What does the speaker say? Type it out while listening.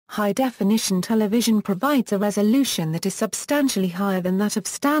High-definition television provides a resolution that is substantially higher than that of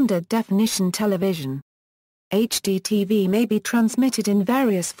standard-definition television. HDTV may be transmitted in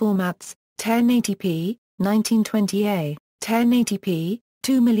various formats: 1080p, 1920A, 1080p,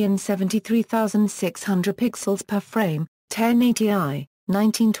 2,073,600 pixels per frame, 1080i,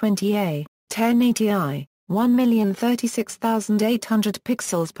 1920A, 1080i, 1,036,800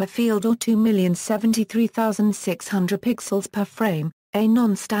 pixels per field or 2,073,600 pixels per frame. A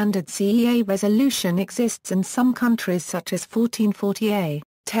non-standard CEA resolution exists in some countries such as 1440A,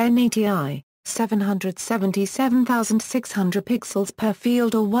 1080i, 777,600 pixels per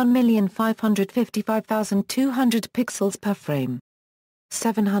field or 1,555,200 pixels per frame.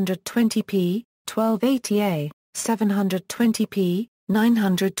 720p, 1280A, 720p,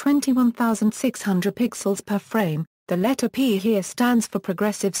 921,600 pixels per frame. The letter P here stands for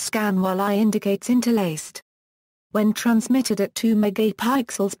progressive scan while I indicates interlaced. When transmitted at 2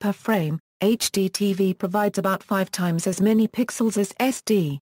 megapixels per frame, HDTV provides about 5 times as many pixels as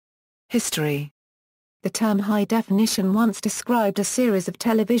SD. History. The term high definition once described a series of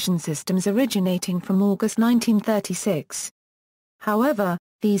television systems originating from August 1936. However,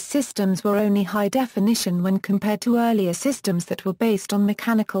 these systems were only high definition when compared to earlier systems that were based on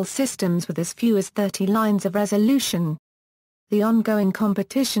mechanical systems with as few as 30 lines of resolution. The ongoing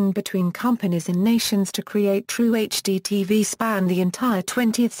competition between companies and nations to create true HDTV spanned the entire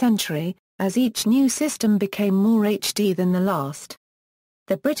 20th century, as each new system became more HD than the last.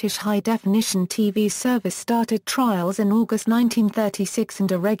 The British high-definition TV service started trials in August 1936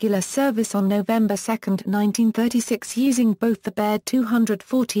 and a regular service on November 2, 1936 using both the Baird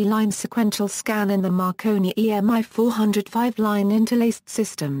 240-line sequential scan and the Marconi EMI 405-line interlaced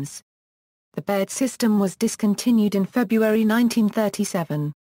systems. The Baird system was discontinued in February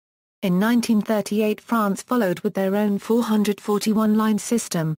 1937. In 1938 France followed with their own 441-line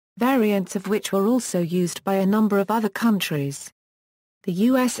system, variants of which were also used by a number of other countries. The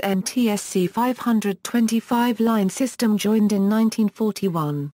US NTSC 525-line system joined in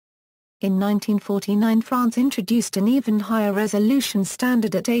 1941. In 1949 France introduced an even higher resolution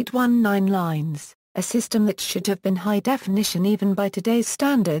standard at 819 lines, a system that should have been high definition even by today's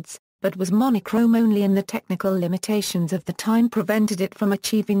standards, but was monochrome only and the technical limitations of the time prevented it from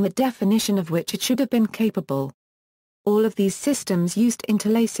achieving the definition of which it should have been capable. All of these systems used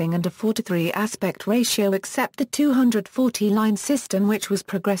interlacing and a 4:3 aspect ratio except the 240-line system which was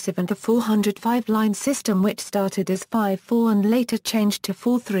progressive and the 405-line system which started as 5:4 and later changed to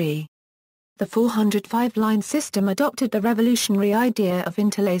 4:3. The 405-line system adopted the revolutionary idea of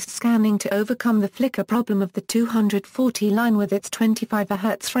interlaced scanning to overcome the flicker problem of the 240-line with its 25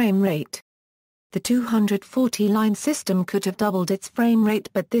 Hz frame rate. The 240-line system could have doubled its frame rate,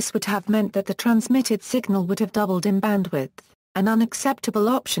 but this would have meant that the transmitted signal would have doubled in bandwidth, an unacceptable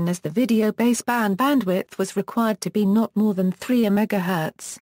option as the video baseband bandwidth was required to be not more than 3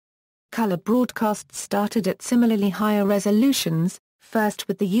 MHz. Color broadcasts started at similarly higher resolutions, first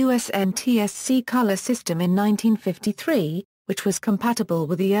with the US NTSC color system in 1953, which was compatible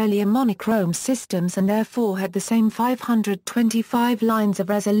with the earlier monochrome systems and therefore had the same 525 lines of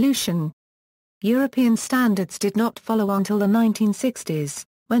resolution. European standards did not follow until the 1960s,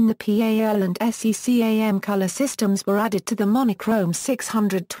 when the PAL and SECAM color systems were added to the monochrome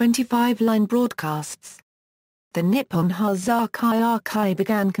 625-line broadcasts. The Nippon Hazakai Archive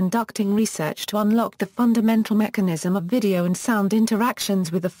began conducting research to unlock the fundamental mechanism of video and sound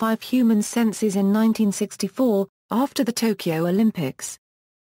interactions with the 5 human senses in 1964, after the Tokyo Olympics.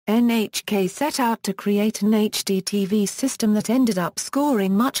 NHK set out to create an HDTV system that ended up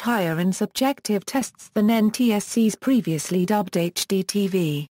scoring much higher in subjective tests than NTSC's previously dubbed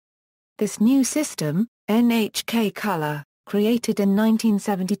HDTV. This new system, NHK Color, created in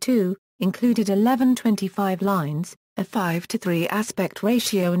 1972, included 1125 lines, a 5:3 aspect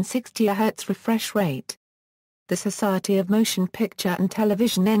ratio and 60 Hz refresh rate. The Society of Motion Picture and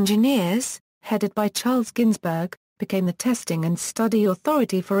Television Engineers, headed by Charles Ginsberg, became the testing and study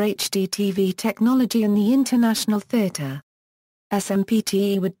authority for HDTV technology in the international theater.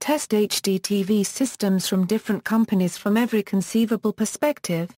 SMPTE would test HDTV systems from different companies from every conceivable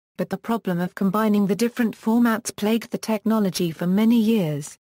perspective, but the problem of combining the different formats plagued the technology for many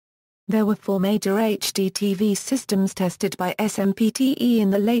years. There were 4 major HDTV systems tested by SMPTE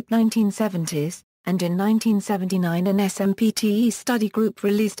in the late 1970s, and in 1979 an SMPTE study group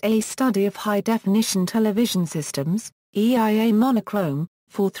released a study of high-definition television systems, EIA monochrome,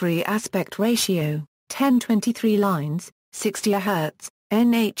 4:3 aspect ratio, 1023 lines, 60 Hz,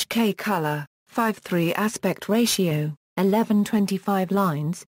 NHK color, 5:3 aspect ratio, 1125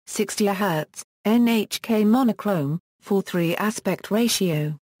 lines, 60 Hz, NHK monochrome, 4:3 aspect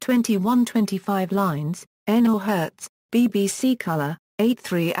ratio, 2125 lines, N or Hertz, BBC Color,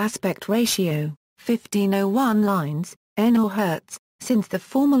 8:3 aspect ratio, 1501 lines, N or Hertz. Since the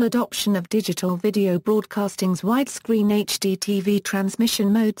formal adoption of digital video broadcasting's widescreen HDTV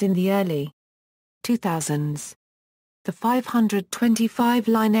transmission modes in the early 2000s. The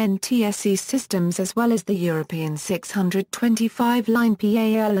 525-line NTSC systems as well as the European 625-line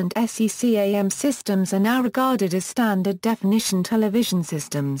PAL and SECAM systems are now regarded as standard-definition television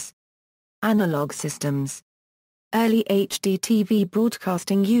systems. Analog systems. Early HDTV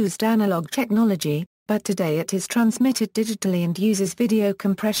broadcasting used analog technology, but today it is transmitted digitally and uses video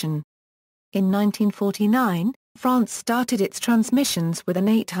compression. In 1949, France started its transmissions with an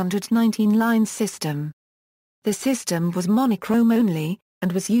 819-line system. The system was monochrome only,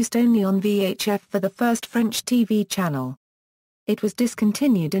 and was used only on VHF for the first French TV channel. It was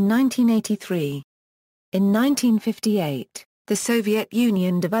discontinued in 1983. In 1958, the Soviet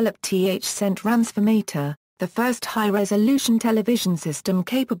Union developed Th-cent transformator, the first high-resolution television system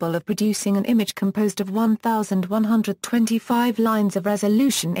capable of producing an image composed of 1,125 lines of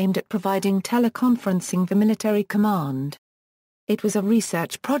resolution aimed at providing teleconferencing for military command. It was a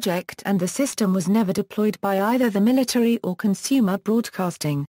research project and the system was never deployed by either the military or consumer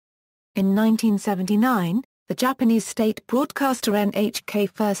broadcasting. In 1979, the Japanese state broadcaster NHK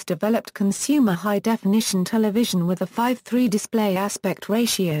first developed consumer high-definition television with a 5:3 display aspect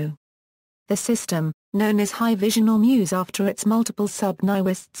ratio. The system, known as high vision or muse after its multiple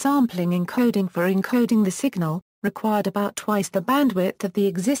sub-Nyquist sampling encoding for encoding the signal, required about twice the bandwidth of the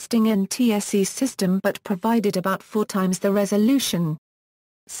existing NTSC system but provided about 4 times the resolution.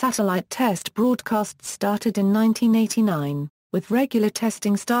 Satellite test broadcasts started in 1989, with regular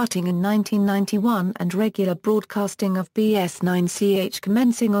testing starting in 1991 and regular broadcasting of BS9CH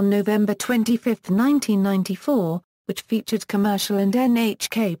commencing on November 25, 1994, which featured commercial and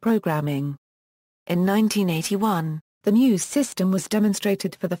NHK programming. In 1981, the Muse system was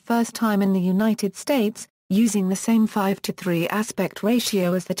demonstrated for the first time in the United States, using the same 5:3 aspect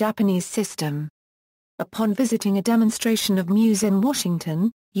ratio as the Japanese system. Upon visiting a demonstration of Muse in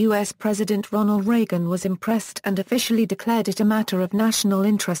Washington, U.S. President Ronald Reagan was impressed and officially declared it a matter of national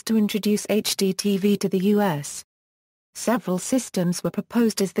interest to introduce HDTV to the U.S. Several systems were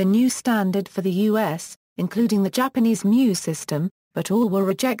proposed as the new standard for the U.S., including the Japanese Muse system, but all were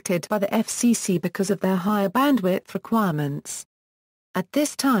rejected by the FCC because of their higher bandwidth requirements. At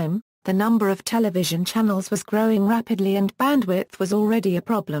this time, the number of television channels was growing rapidly and bandwidth was already a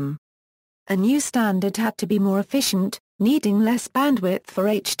problem. A new standard had to be more efficient, needing less bandwidth for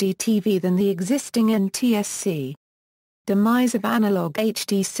HDTV than the existing NTSC. Demise of analog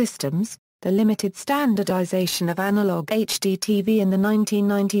HD systems. The limited standardization of analog HDTV in the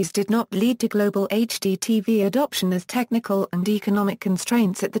 1990s did not lead to global HDTV adoption as technical and economic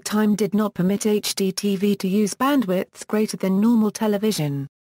constraints at the time did not permit HDTV to use bandwidths greater than normal television.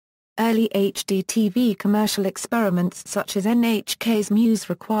 Early HDTV commercial experiments such as NHK's Muse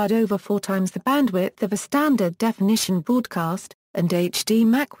required over 4 times the bandwidth of a standard definition broadcast, and HD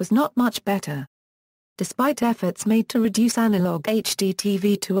Mac was not much better. Despite efforts made to reduce analog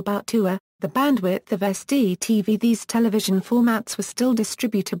HDTV to about 2 the bandwidth of SDTV, these television formats were still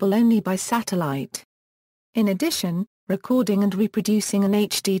distributable only by satellite. In addition, recording and reproducing an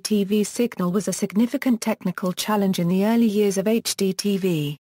HDTV signal was a significant technical challenge in the early years of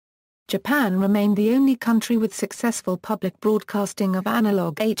HDTV. Japan remained the only country with successful public broadcasting of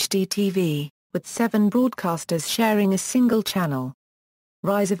analog HDTV, with 7 broadcasters sharing a single channel.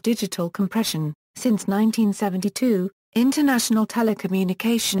 Rise of digital compression. Since 1972, International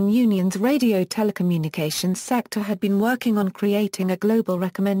Telecommunication Union's radio telecommunications sector had been working on creating a global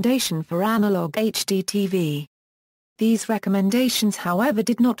recommendation for analog HDTV. These recommendations however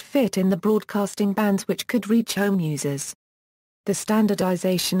did not fit in the broadcasting bands which could reach home users. The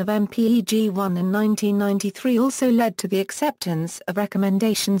standardization of MPEG-1 in 1993 also led to the acceptance of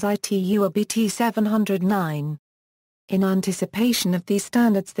recommendations ITU or BT 709. In anticipation of these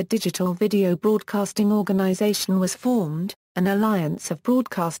standards, the Digital Video Broadcasting Organization was formed, an alliance of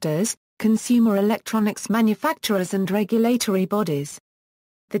broadcasters, consumer electronics manufacturers and regulatory bodies.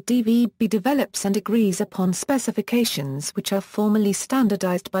 The DVB develops and agrees upon specifications which are formally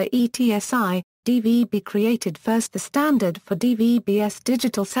standardized by ETSI. DVB created first the standard for DVB-S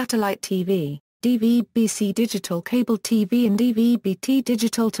digital satellite TV, DVB-C digital cable TV and DVB-T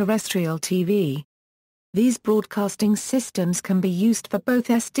digital terrestrial TV. These broadcasting systems can be used for both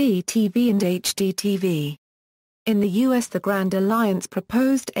SDTV and HDTV. In the US, the Grand Alliance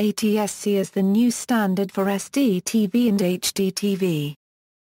proposed ATSC as the new standard for SDTV and HDTV.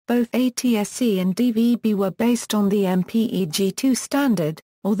 Both ATSC and DVB were based on the MPEG-2 standard,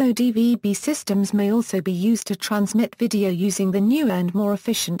 although DVB systems may also be used to transmit video using the newer and more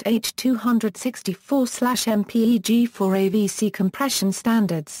efficient H.264/MPEG-4 AVC compression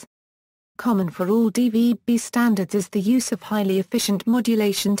standards. Common for all DVB standards is the use of highly efficient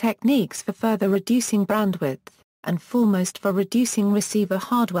modulation techniques for further reducing bandwidth, and foremost for reducing receiver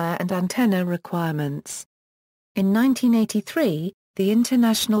hardware and antenna requirements. In 1983, the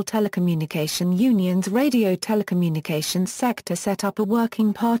International Telecommunication Union's radio telecommunications sector set up a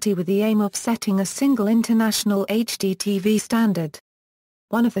working party with the aim of setting a single international HDTV standard.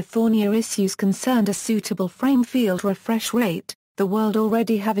 One of the thornier issues concerned a suitable frame field refresh rate, the world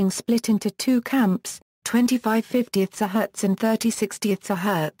already having split into two camps, 25/50 Hz and 30/60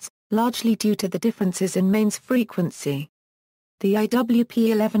 Hz, largely due to the differences in mains frequency. The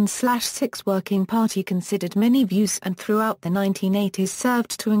IWP11/6 Working Party considered many views and throughout the 1980s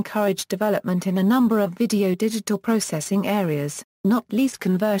served to encourage development in a number of video digital processing areas, not least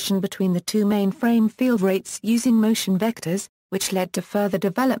conversion between the two main frame field rates using motion vectors, which led to further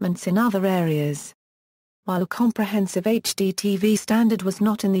developments in other areas. While a comprehensive HDTV standard was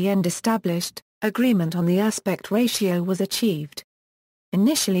not in the end established, agreement on the aspect ratio was achieved.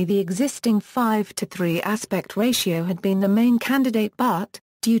 Initially the existing 5:3 aspect ratio had been the main candidate but,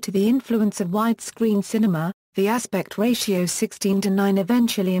 due to the influence of widescreen cinema, the aspect ratio 16:9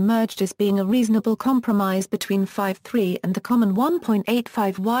 eventually emerged as being a reasonable compromise between 5:3 and the common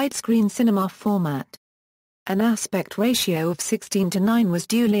 1.85 widescreen cinema format. An aspect ratio of 16:9 was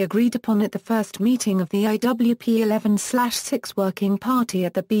duly agreed upon at the first meeting of the IWP11/6 Working Party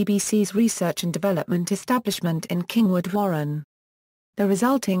at the BBC's Research and Development Establishment in Kingwood Warren. The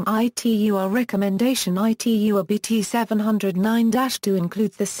resulting ITUR recommendation ITUR BT 709-2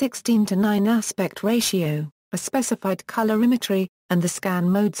 includes the 16:9 aspect ratio, a specified colorimetry, and the scan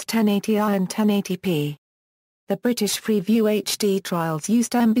modes 1080i and 1080p. The British Freeview HD trials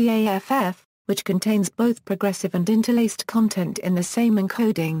used MBAFF, which contains both progressive and interlaced content in the same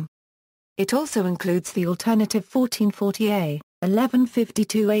encoding. It also includes the alternative 1440A,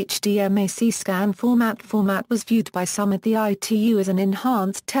 1152 HDMAC scan format. Format was viewed by some at the ITU as an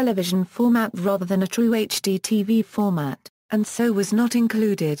enhanced television format rather than a true HDTV format, and so was not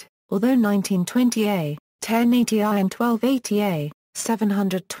included, although 1920A, 1080i and 1280A,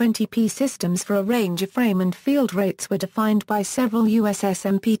 720p systems for a range of frame and field rates were defined by several US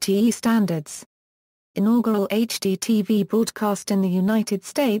SMPTE standards. Inaugural HDTV broadcast in the United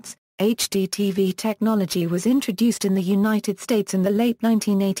States. HDTV technology was introduced in the United States in the late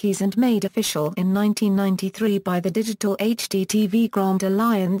 1980s and made official in 1993 by the Digital HDTV Grand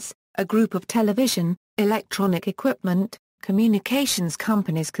Alliance, a group of television, electronic equipment, communications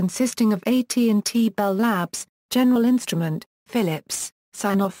companies consisting of AT&T Bell Labs, General Instrument, Philips,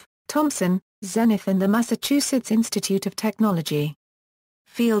 Sanofi, Thomson, Zenith and the Massachusetts Institute of Technology.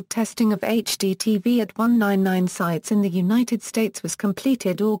 Field testing of HDTV at 199 sites in the United States was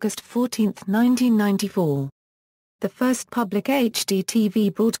completed August 14, 1994. The first public HDTV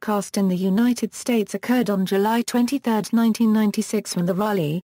broadcast in the United States occurred on July 23, 1996 when the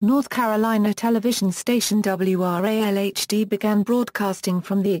Raleigh, North Carolina television station WRAL-HD began broadcasting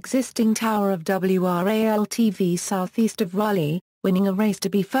from the existing tower of WRAL-TV southeast of Raleigh, winning a race to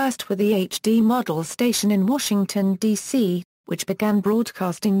be first for the HD model station in Washington, D.C., which began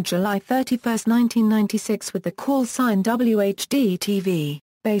broadcasting July 31, 1996 with the call sign WHD-TV,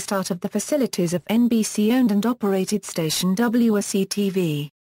 based out of the facilities of NBC-owned and operated station WSC-TV.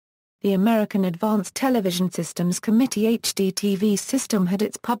 The American Advanced Television Systems Committee HDTV system had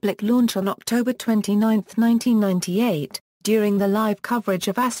its public launch on October 29, 1998, during the live coverage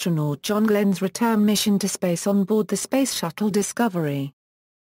of astronaut John Glenn's return mission to space on board the Space Shuttle Discovery.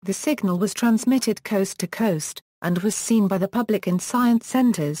 The signal was transmitted coast to coast, and was seen by the public in science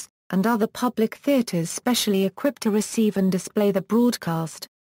centers, and other public theaters specially equipped to receive and display the broadcast.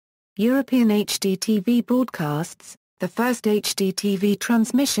 European HDTV broadcasts, the first HDTV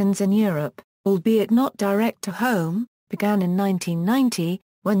transmissions in Europe, albeit not direct-to-home, began in 1990,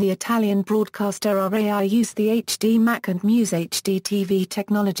 when the Italian broadcaster RAI used the HD Mac and Muse HDTV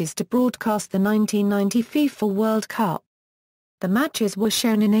technologies to broadcast the 1990 FIFA World Cup. The matches were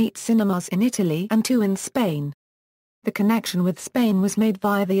shown in 8 cinemas in Italy and 2 in Spain. The connection with Spain was made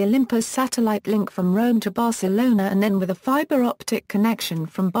via the Olympus satellite link from Rome to Barcelona and then with a fiber optic connection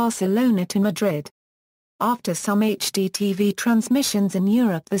from Barcelona to Madrid. After some HDTV transmissions in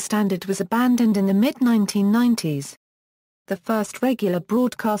Europe, the standard was abandoned in the mid-1990s. The first regular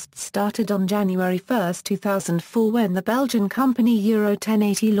broadcasts started on January 1, 2004 when the Belgian company Euro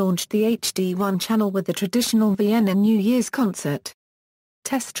 1080 launched the HD1 channel with the traditional Vienna New Year's concert.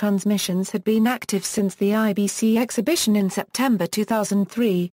 Test transmissions had been active since the IBC exhibition in September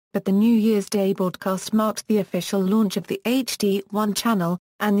 2003, but the New Year's Day broadcast marked the official launch of the HD1 channel,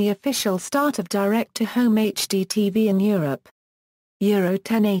 and the official start of direct-to-home HDTV in Europe. Euro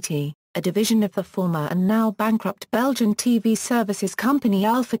 1080, a division of the former and now bankrupt Belgian TV services company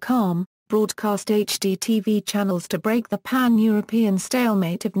Alphacom, broadcast HDTV channels to break the pan-European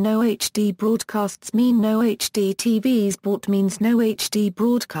stalemate of no HD broadcasts mean no HDTVs bought means no HD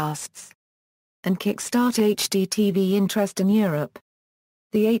broadcasts, and kickstart HDTV interest in Europe.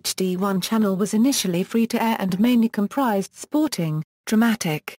 The HD1 channel was initially free-to-air and mainly comprised sporting,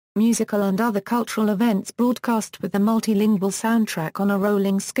 dramatic, musical and other cultural events broadcast with a multilingual soundtrack on a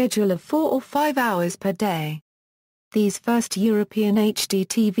rolling schedule of 4 or 5 hours per day. These first European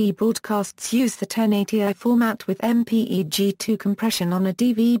HDTV broadcasts use the 1080i format with MPEG-2 compression on a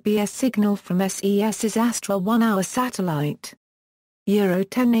DVB-S signal from SES's Astra 1-hour satellite. Euro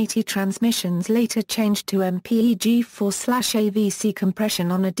 1080 transmissions later changed to MPEG-4/AVC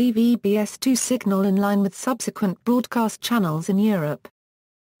compression on a DVB-S2 signal in line with subsequent broadcast channels in Europe.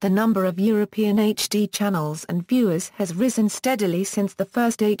 The number of European HD channels and viewers has risen steadily since the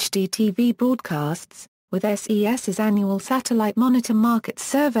first HDTV broadcasts, with SES's annual satellite monitor market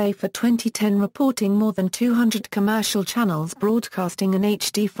survey for 2010 reporting more than 200 commercial channels broadcasting in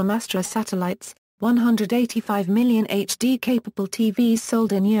HD from Astra satellites, 185 million HD-capable TVs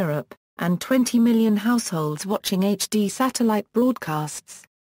sold in Europe, and 20 million households watching HD satellite broadcasts.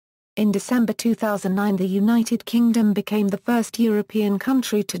 In December 2009 the United Kingdom became the first European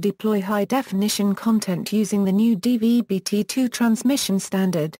country to deploy high-definition content using the new DVB-T2 transmission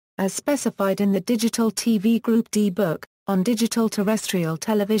standard, as specified in the Digital TV Group D book, on digital terrestrial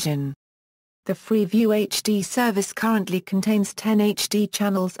television. The Freeview HD service currently contains 10 HD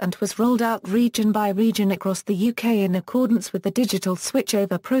channels and was rolled out region by region across the UK in accordance with the digital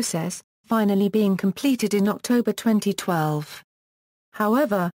switchover process, finally being completed in October 2012.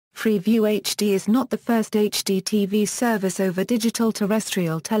 However, Freeview HD is not the first HD TV service over digital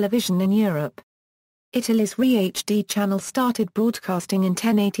terrestrial television in Europe. Italy's ReHD channel started broadcasting in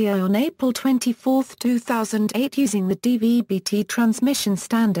 1080i on April 24, 2008 using the DVB-T transmission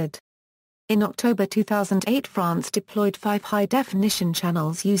standard. In October 2008 France deployed 5 high-definition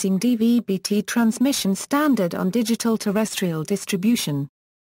channels using DVB-T transmission standard on digital terrestrial distribution.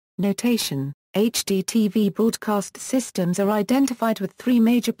 Notation: HDTV broadcast systems are identified with 3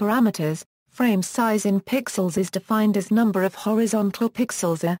 major parameters. Frame size in pixels is defined as number of horizontal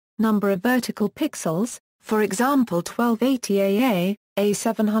pixels number of vertical pixels, for example 1280 AA,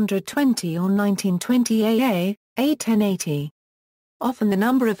 A720 or 1920 AA, A1080. Often the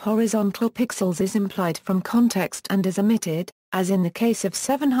number of horizontal pixels is implied from context and is omitted, as in the case of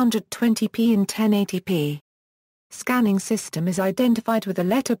 720p and 1080p. Scanning system is identified with the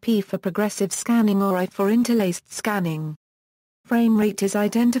letter P for progressive scanning or I for interlaced scanning. Frame rate is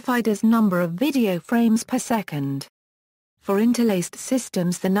identified as number of video frames per second. For interlaced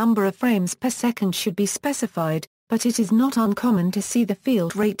systems the number of frames per second should be specified, but it is not uncommon to see the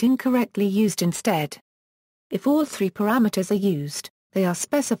field rate incorrectly used instead. If all 3 parameters are used, they are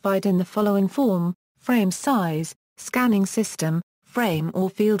specified in the following form: frame size, scanning system, frame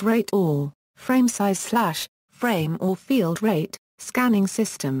or field rate or, frame size / frame or field rate, scanning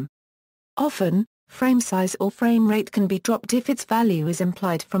system. Often, frame size or frame rate can be dropped if its value is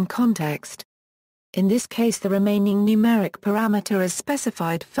implied from context. In this case the remaining numeric parameter is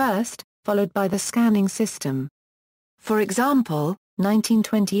specified first, followed by the scanning system. For example,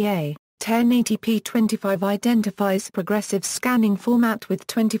 1920A, 1080p 25 identifies progressive scanning format with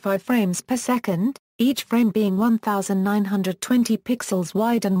 25 frames per second, each frame being 1920 pixels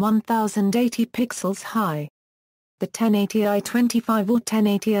wide and 1080 pixels high. The 1080i 25 or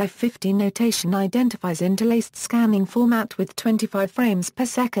 1080i 50 notation identifies interlaced scanning format with 25 frames per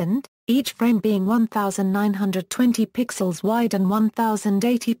second, each frame being 1920 pixels wide and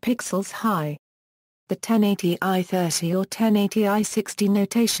 1080 pixels high. The 1080i 30 or 1080i 60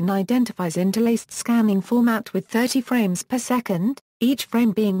 notation identifies interlaced scanning format with 30 frames per second, each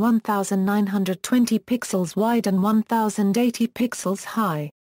frame being 1920 pixels wide and 1080 pixels high.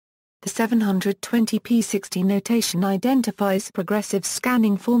 The 720p 60 notation identifies progressive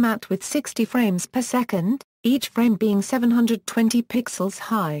scanning format with 60 frames per second, each frame being 720 pixels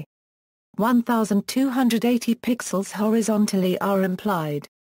high. 1280 pixels horizontally are implied.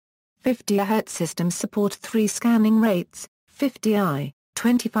 50 Hz systems support 3 scanning rates, 50i,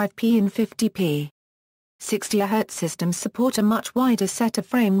 25p and 50p. 60 Hz systems support a much wider set of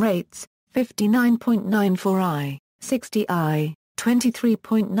frame rates, 59.94i, 60i,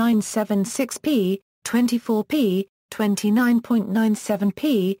 23.976p, 24p,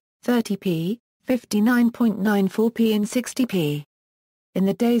 29.97p, 30p, 59.94p and 60p. In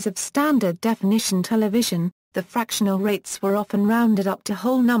the days of standard definition television, the fractional rates were often rounded up to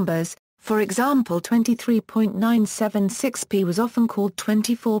whole numbers. For example, 23.976p was often called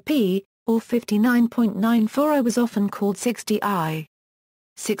 24p, or 59.94i was often called 60i.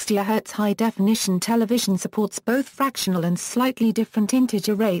 60 Hz high-definition television supports both fractional and slightly different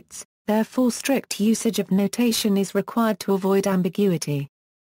integer rates, therefore strict usage of notation is required to avoid ambiguity.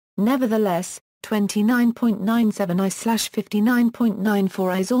 Nevertheless,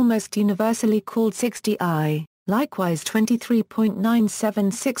 29.97i/59.94i is almost universally called 60i, likewise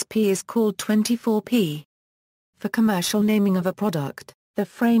 23.976p is called 24p. For commercial naming of a product, the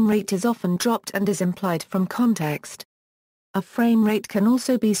frame rate is often dropped and is implied from context. A frame rate can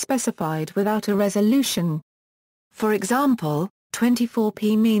also be specified without a resolution. For example,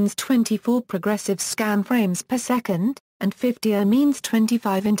 24p means 24 progressive scan frames per second, and 50i means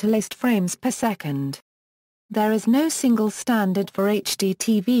 25 interlaced frames per second. There is no single standard for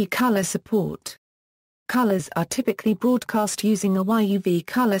HDTV color support. Colors are typically broadcast using a YUV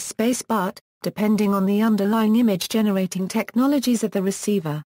color space but, depending on the underlying image-generating technologies of the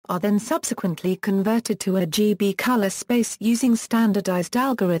receiver, are then subsequently converted to a GB color space using standardized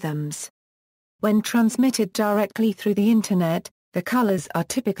algorithms. When transmitted directly through the Internet, the colors are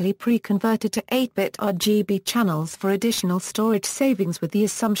typically pre-converted to 8-bit RGB channels for additional storage savings with the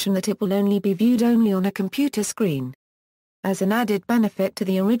assumption that it will only be viewed on a computer screen. As an added benefit to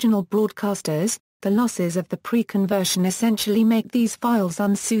the original broadcasters, the losses of the pre-conversion essentially make these files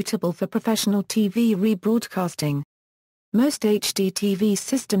unsuitable for professional TV rebroadcasting. Most HDTV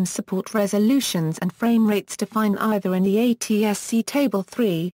systems support resolutions and frame rates defined either in the ATSC Table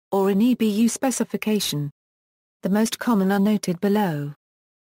 3, or in EBU specification. The most common are noted below.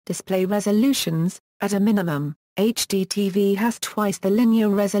 Display resolutions: at a minimum, HDTV has twice the linear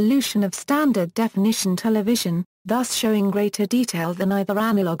resolution of standard definition television, thus showing greater detail than either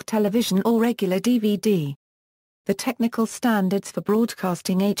analog television or regular DVD. The technical standards for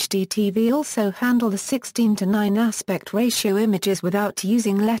broadcasting HDTV also handle the 16:9 aspect ratio images without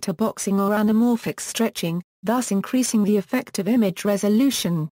using letterboxing or anamorphic stretching, thus increasing the effective image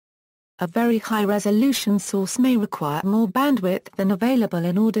resolution. A very high-resolution source may require more bandwidth than available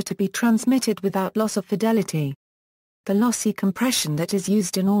in order to be transmitted without loss of fidelity. The lossy compression that is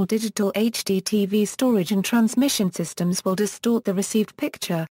used in all digital HDTV storage and transmission systems will distort the received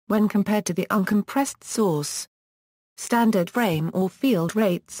picture, when compared to the uncompressed source. Standard frame or field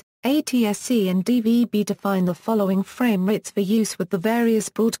rates, ATSC and DVB define the following frame rates for use with the various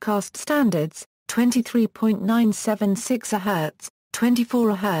broadcast standards: 23.976 Hz,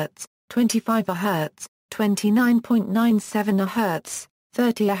 24 Hz, 25 Hz, 29.97 Hz,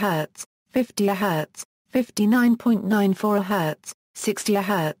 30 Hz, 50 Hz, 59.94 Hz, 60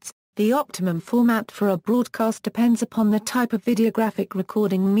 Hz. The optimum format for a broadcast depends upon the type of videographic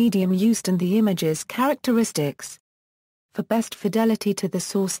recording medium used and the image's characteristics. For best fidelity to the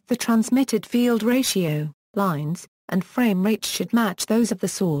source, the transmitted field ratio, lines, and frame rates should match those of the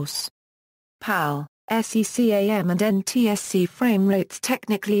source. PAL, SECAM and NTSC frame rates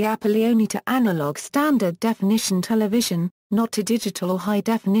technically apply only to analog standard definition television, not to digital or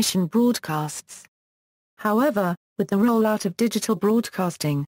high-definition broadcasts. However, with the rollout of digital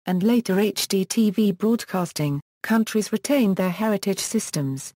broadcasting, and later HDTV broadcasting, countries retained their heritage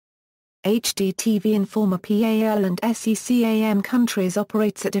systems. HDTV in former PAL and SECAM countries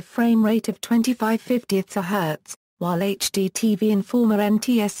operates at a frame rate of 25/50 Hz, while HDTV in former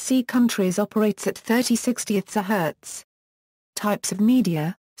NTSC countries operates at 30/60 Hz. Types of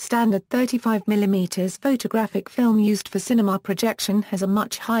media: standard 35mm photographic film used for cinema projection has a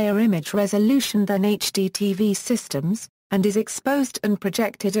much higher image resolution than HDTV systems, and is exposed and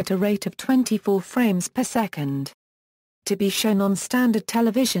projected at a rate of 24 frames per second. To be shown on standard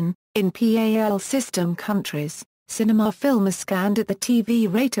television, in PAL system countries, cinema film is scanned at the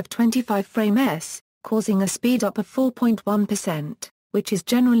TV rate of 25 frames, causing a speed-up of 4.1%, which is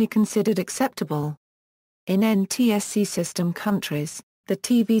generally considered acceptable. In NTSC system countries, the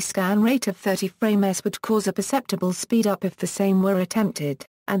TV scan rate of 30 frames would cause a perceptible speed-up if the same were attempted,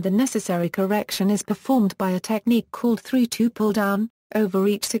 and the necessary correction is performed by a technique called 3-2 pull-down. Over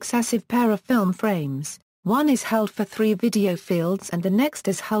each successive pair of film frames, one is held for 3 video fields and the next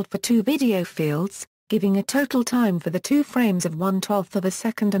is held for 2 video fields, giving a total time for the 2 frames of 1/12 of a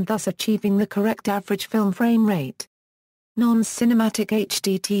second and thus achieving the correct average film frame rate. Non-cinematic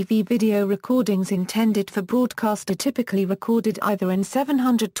HDTV video recordings intended for broadcast are typically recorded either in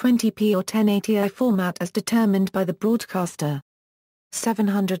 720p or 1080i format as determined by the broadcaster.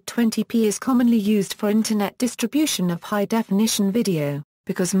 720p is commonly used for internet distribution of high-definition video,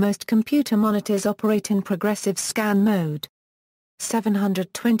 because most computer monitors operate in progressive scan mode.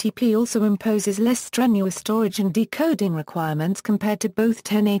 720p also imposes less strenuous storage and decoding requirements compared to both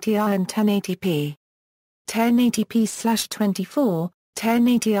 1080i and 1080p. 1080p/24,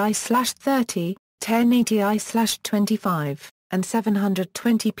 1080i/30, 1080i/25, and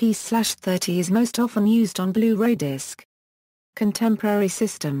 720p/30 is most often used on Blu-ray disc. Contemporary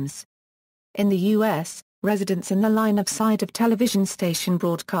systems. In the U.S., residents in the line of sight of television station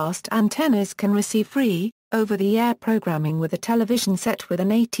broadcast antennas can receive free, over-the-air programming with a television set with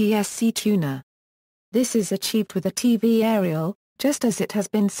an ATSC tuner. This is achieved with a TV aerial, just as it has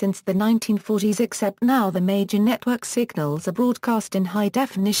been since the 1940s, except now the major network signals are broadcast in high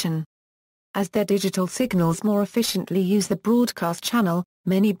definition. As their digital signals more efficiently use the broadcast channel,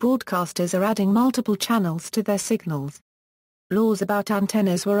 many broadcasters are adding multiple channels to their signals. Laws about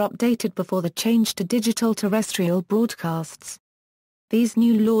antennas were updated before the change to digital terrestrial broadcasts. These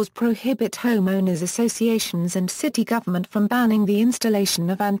new laws prohibit homeowners associations and city government from banning the installation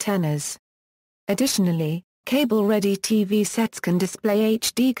of antennas. Additionally, cable-ready TV sets can display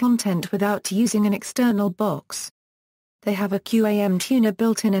HD content without using an external box. They have a QAM tuner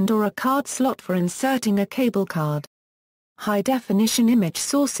built-in and/or a card slot for inserting a cable card. High-definition image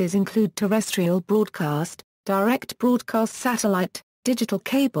sources include terrestrial broadcast, direct broadcast satellite, digital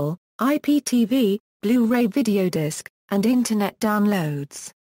cable, IPTV, Blu-ray video disc, and Internet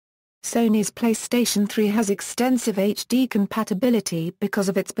downloads. Sony's PlayStation 3 has extensive HD compatibility because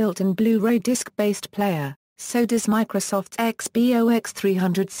of its built-in Blu-ray disc-based player. So does Microsoft's Xbox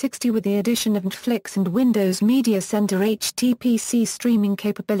 360 with the addition of Netflix and Windows Media Center HTPC streaming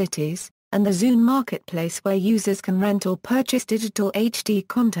capabilities, and the Zune Marketplace where users can rent or purchase digital HD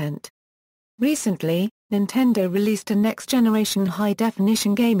content. Recently, Nintendo released a next-generation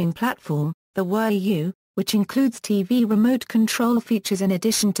high-definition gaming platform, the Wii U, which includes TV remote control features in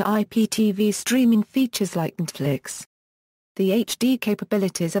addition to IPTV streaming features like Netflix. The HD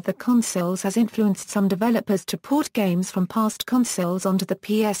capabilities of the consoles has influenced some developers to port games from past consoles onto the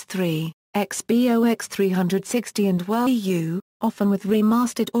PS3, Xbox 360 and Wii U, often with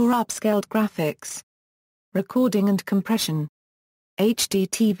remastered or upscaled graphics. Recording and compression.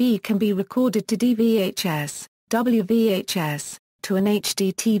 HDTV can be recorded to DVHS, WVHS, to an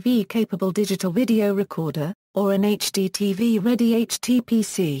HDTV-capable digital video recorder, or an HDTV-ready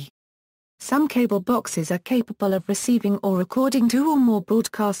HTPC. Some cable boxes are capable of receiving or recording 2 or more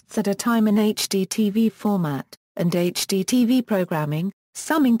broadcasts at a time in HDTV format, and HDTV programming,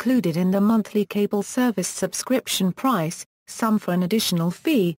 some included in the monthly cable service subscription price, some for an additional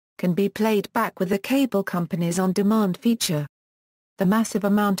fee, can be played back with the cable company's on-demand feature. The massive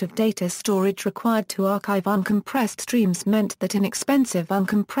amount of data storage required to archive uncompressed streams meant that inexpensive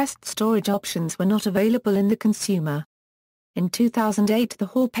uncompressed storage options were not available in the consumer. In 2008 the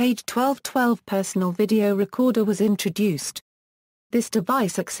Hall-Page 1212 personal video recorder was introduced. This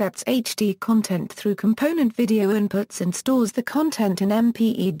device accepts HD content through component video inputs and stores the content in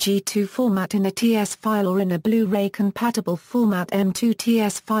MPEG-2 format in a TS file or in a Blu-ray compatible format M2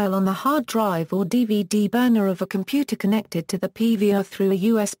 TS file on the hard drive or DVD burner of a computer connected to the PVR through a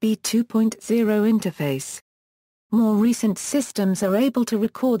USB 2.0 interface. More recent systems are able to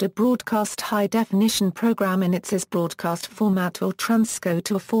record a broadcast high-definition program in its as broadcast format or transcode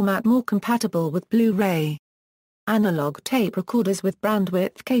to a format more compatible with Blu-ray. Analog tape recorders with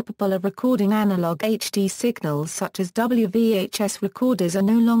bandwidth capable of recording analog HD signals such as WVHS recorders are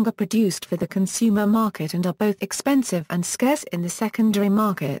no longer produced for the consumer market and are both expensive and scarce in the secondary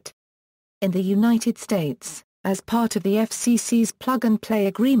market. In the United States, as part of the FCC's plug-and-play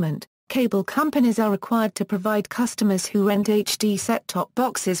agreement, cable companies are required to provide customers who rent HD set-top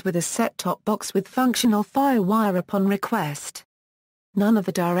boxes with a set-top box with functional FireWire upon request. None of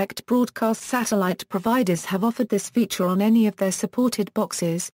the direct broadcast satellite providers have offered this feature on any of their supported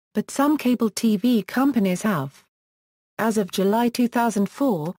boxes, but some cable TV companies have. As of July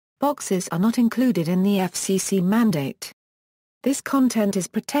 2004, boxes are not included in the FCC mandate. This content is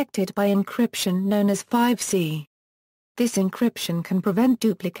protected by encryption known as 5C. This encryption can prevent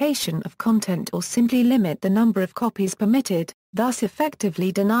duplication of content or simply limit the number of copies permitted, thus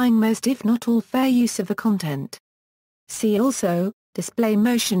effectively denying most if not all fair use of the content. See also, display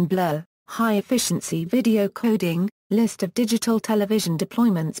motion blur, high-efficiency video coding, list of digital television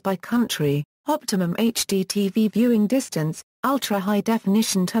deployments by country, optimum HDTV viewing distance,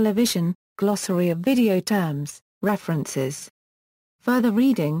 ultra-high-definition television, glossary of video terms, references. Further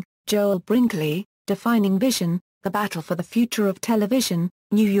reading, Joel Brinkley, Defining Vision, The Battle for the Future of Television,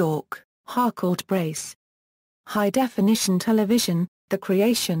 New York, Harcourt Brace. High-definition television, The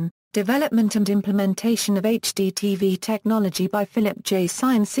creation, development and implementation of HDTV technology by Philip J.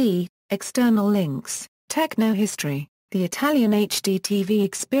 Cinci. External links, Techno-history, the Italian HDTV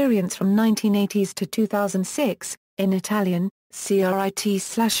experience from 1980s to 2006, in Italian,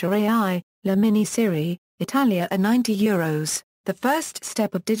 CRIT/RAI, La miniserie, Italia a €90, the first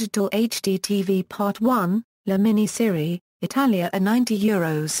step of digital HDTV Part 1, La miniserie, Italia a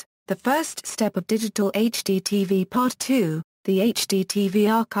 €90, the first step of digital HDTV Part 2, the HDTV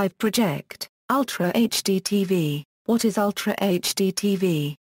Archive Project, Ultra HDTV. What is Ultra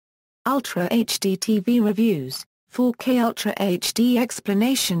HDTV? Ultra HDTV reviews, 4K Ultra HD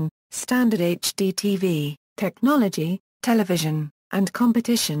explanation, standard HDTV, technology, television, and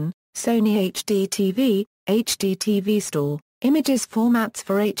competition, Sony HDTV, HDTV store, images formats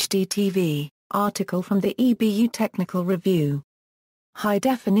for HDTV, article from the EBU Technical Review. High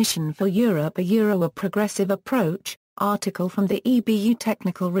definition for Europe, a progressive approach, article from the EBU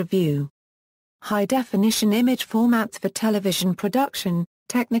Technical Review. High definition image formats for television production,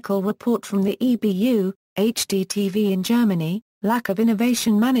 technical report from the EBU, HDTV in Germany, lack of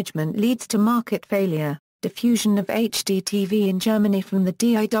innovation management leads to market failure, diffusion of HDTV in Germany from the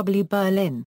DIW Berlin.